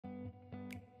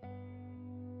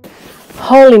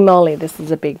Holy moly, this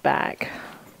is a big bag.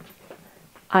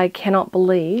 I cannot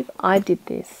believe I did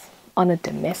this on a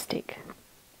domestic.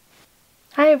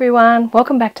 Hi everyone,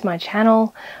 welcome back to my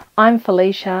channel. I'm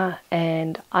Felicia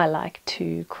and I like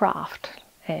to craft,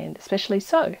 and especially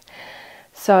sew.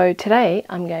 So today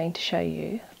I'm going to show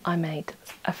you, I made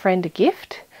a friend a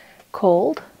gift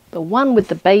called the one with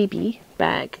the baby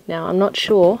bag. Now I'm not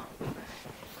sure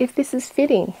if this is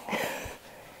fitting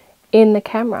in the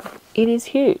camera. It is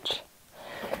huge.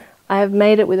 I have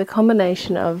made it with a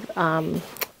combination of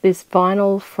this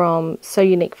vinyl from So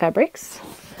Unique Fabrics,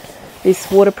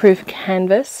 this waterproof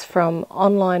canvas from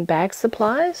Online Bag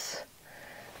Supplies,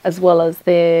 as well as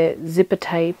their zipper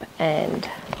tape and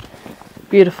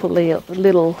beautiful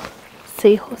little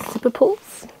seahorse zipper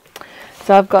pulls.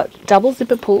 So I've got double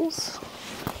zipper pulls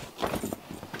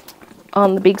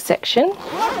on the big section,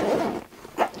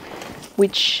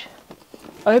 which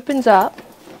opens up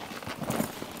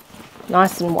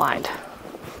nice and wide,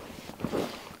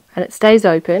 and it stays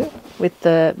open with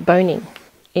the boning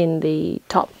in the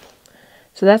top,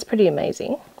 so that's pretty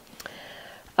amazing.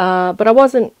 But I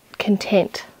wasn't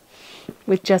content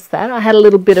with just that. I had a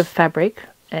little bit of fabric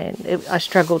and I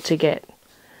struggled to get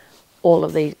all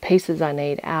of these pieces I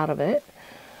need out of it,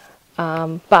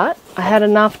 but I had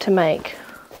enough to make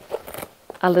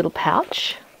a little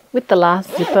pouch with the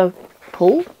last zipper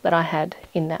pull that I had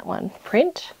in that one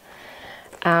print.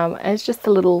 And it's just a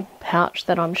little pouch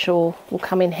that I'm sure will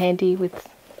come in handy with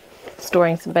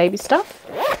storing some baby stuff.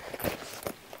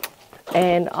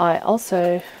 And I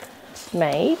also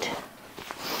made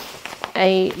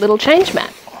a little change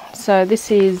mat. So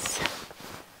this is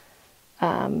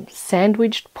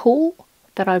sandwiched pull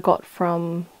that I got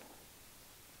from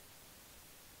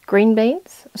Green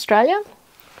Beans, Australia.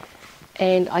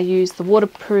 And I used the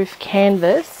waterproof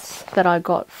canvas that I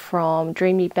got from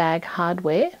Dreamy Bag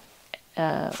Hardware.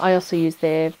 I also used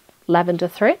their lavender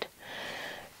thread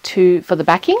for the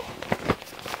backing,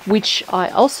 which I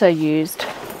also used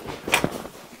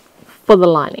for the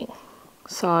lining.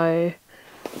 So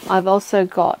I've also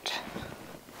got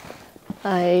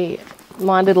my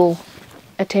little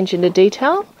attention to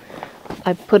detail.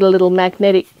 I put a little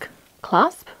magnetic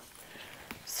clasp,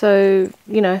 so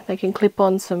you know they can clip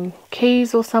on some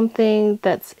keys or something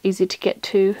that's easy to get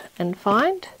to and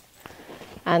find,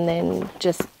 and then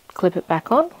just clip it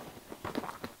back on.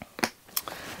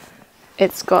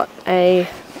 It's got a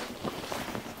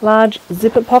large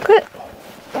zipper pocket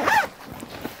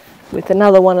with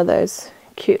another one of those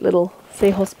cute little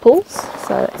seahorse pulls,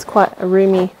 so it's quite a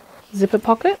roomy zipper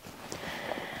pocket.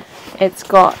 It's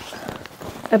got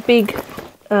a big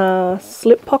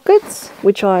slip pockets,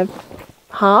 which I've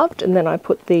halved, and then I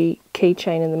put the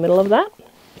keychain in the middle of that,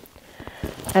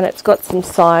 and it's got some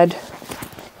side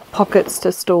pockets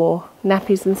to store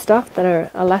nappies and stuff that are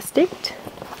elasticed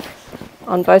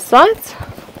on both sides,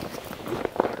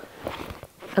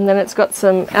 and then it's got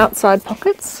some outside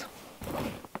pockets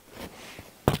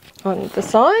on the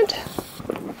side.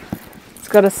 It's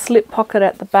got a slip pocket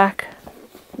at the back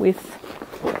with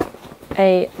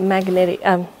a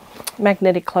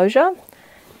magnetic closure,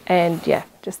 and yeah,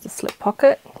 just a slip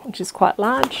pocket which is quite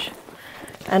large,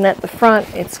 and at the front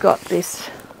it's got this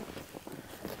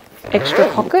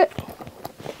extra pocket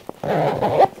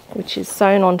which is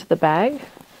sewn onto the bag,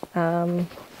 and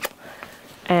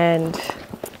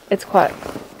it's quite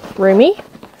roomy.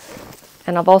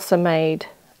 And I've also made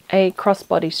a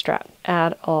crossbody strap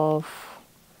out of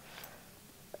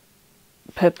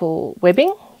purple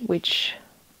webbing, which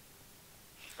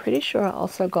I'm pretty sure I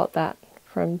also got that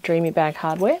from Dreamy Bag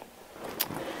Hardware.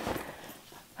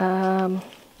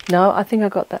 No, I think I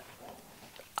got that.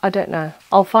 I don't know.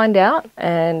 I'll find out,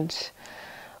 and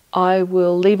I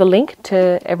will leave a link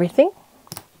to everything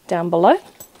down below.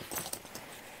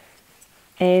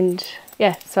 And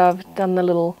yeah, so I've done the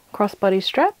little crossbody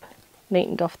strap,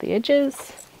 neatened off the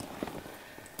edges.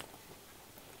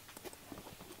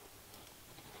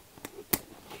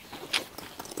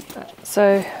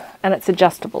 So, and it's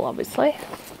adjustable obviously.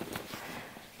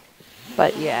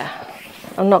 But yeah,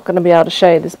 I'm not going to be able to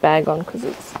show you this bag on because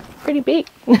it's pretty big.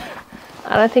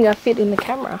 I don't think I fit in the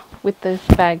camera with the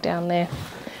bag down there.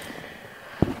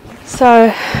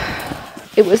 So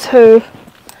it was her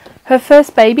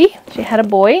first baby. She had a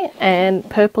boy, and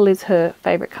purple is her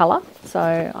favourite colour, so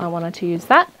I wanted to use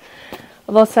that.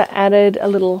 I've also added a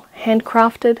little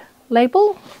handcrafted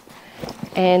label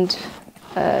and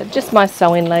just my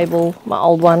sew-in label, my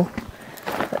old one,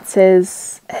 that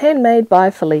says handmade by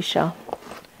Felicia.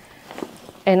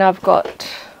 And I've got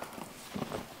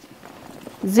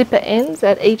zipper ends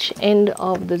at each end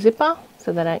of the zipper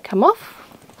so they don't come off.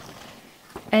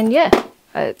 And yeah,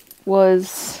 it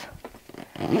was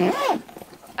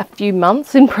a few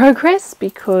months in progress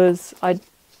because I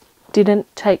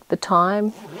didn't take the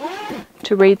time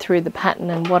to read through the pattern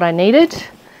and what I needed,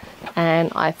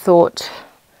 and I thought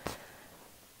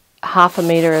half a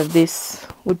metre of this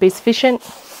would be sufficient.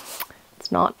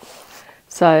 It's not.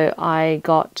 So I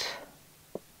got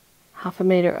half a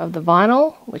metre of the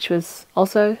vinyl, which was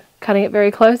also cutting it very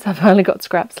close. I've only got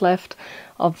scraps left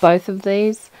of both of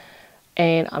these,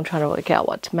 and I'm trying to work out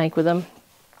what to make with them.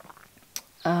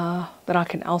 That I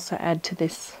can also add to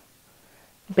this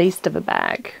beast of a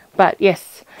bag. But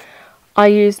yes, I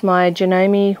used my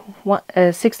Dreamy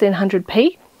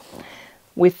 1600p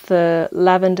with the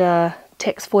lavender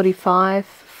Tex 45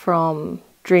 from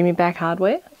Dreamy Bag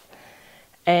Hardware,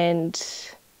 and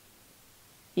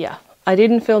yeah, I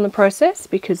didn't film the process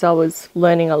because I was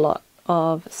learning a lot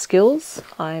of skills.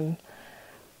 I'm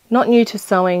not new to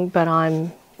sewing, but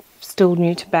I'm still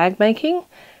new to bag making,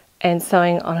 and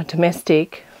sewing on a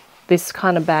domestic, this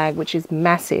kind of bag, which is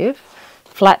massive,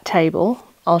 flat table.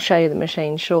 I'll show you the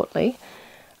machine shortly.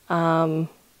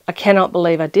 I cannot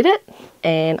believe I did it,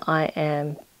 and I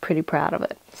am pretty proud of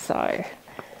it. So,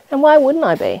 and why wouldn't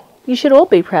I be? You should all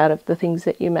be proud of the things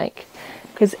that you make,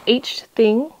 because each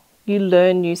thing you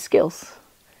learn new skills,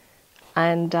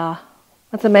 and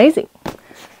that's amazing.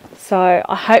 So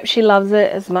I hope she loves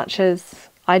it as much as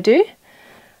I do.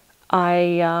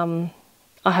 I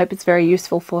hope it's very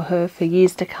useful for her for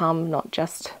years to come, not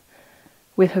just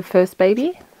with her first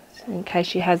baby, in case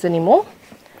she has any more.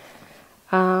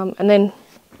 And then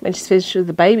when she's finished with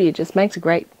the baby, it just makes a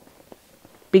great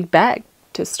big bag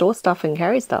to store stuff and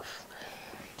carry stuff.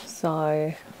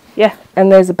 So yeah,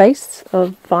 and there's a base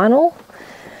of vinyl.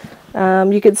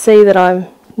 You can see that I've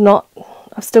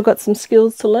still got some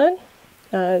skills to learn.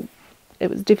 It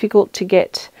was difficult to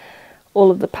get all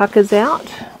of the puckers out,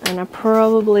 and I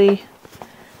probably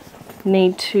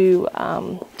need to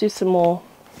do some more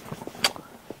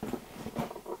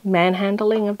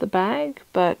manhandling of the bag,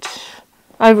 but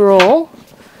overall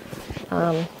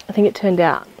I think it turned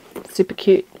out super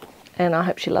cute, and I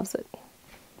hope she loves it.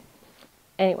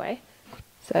 Anyway,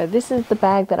 so this is the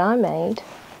bag that I made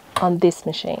on this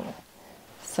machine.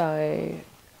 So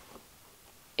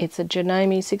it's a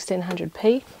Dreamy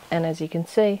 1600p, and as you can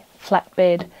see, flat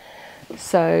bed.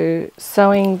 So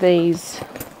sewing these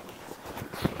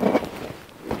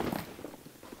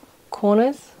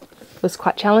corners was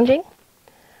quite challenging.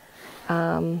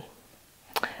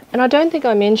 And I don't think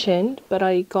I mentioned, but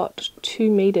I got 2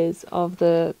 meters of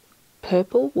the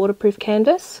purple waterproof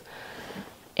canvas,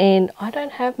 and I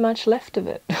don't have much left of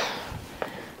it.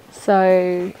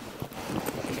 So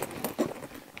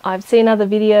I've seen other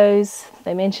videos,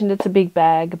 they mentioned it's a big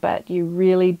bag, but you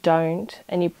really don't,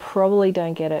 and you probably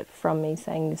don't get it from me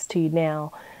saying this to you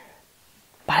now,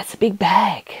 but it's a big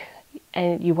bag,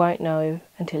 and you won't know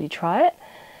until you try it.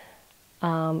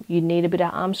 You need a bit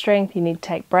of arm strength, you need to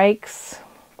take breaks,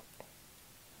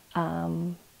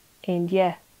 and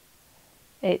yeah,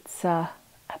 it's a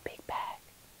big bag.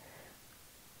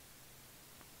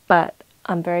 But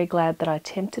I'm very glad that I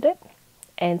attempted it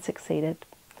and succeeded,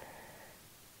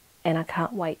 and I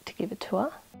can't wait to give it to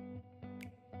her.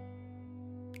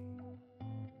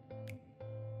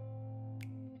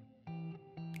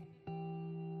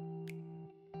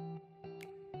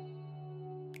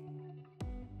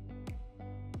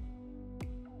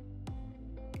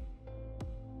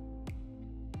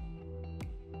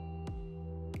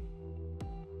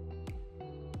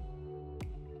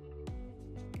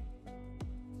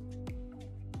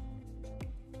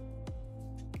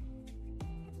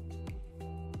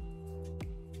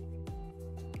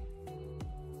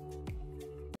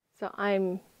 So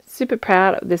I'm super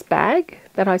proud of this bag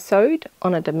that I sewed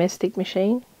on a domestic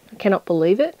machine. I cannot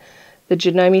believe it. The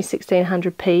Dreamy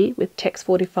 1600p with Tex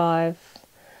 45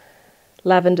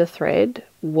 lavender thread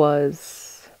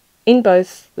was in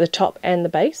both the top and the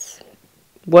base.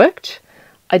 Worked.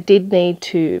 I did need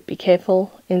to be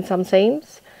careful in some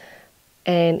seams,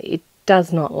 and it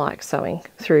does not like sewing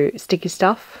through sticky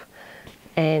stuff,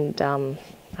 and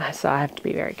so I have to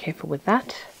be very careful with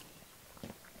that.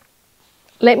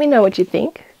 Let me know what you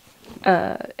think.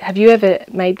 Have you ever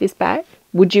made this bag?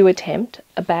 Would you attempt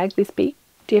a bag this big?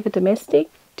 Do you have a domestic?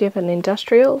 Do you have an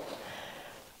industrial?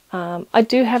 I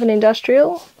do have an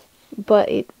industrial, but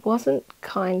it wasn't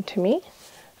kind to me,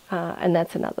 and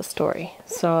that's another story.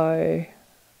 So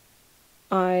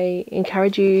I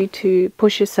encourage you to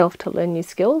push yourself to learn new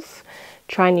skills,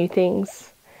 try new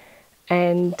things,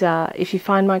 and if you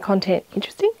find my content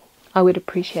interesting, I would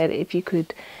appreciate it if you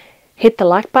could hit the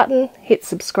like button, hit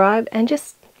subscribe, and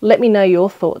just let me know your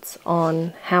thoughts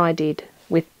on how I did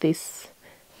with this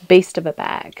beast of a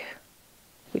bag.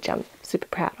 which I'm super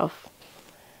proud of.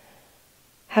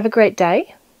 Have a great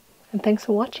day, and thanks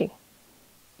for watching.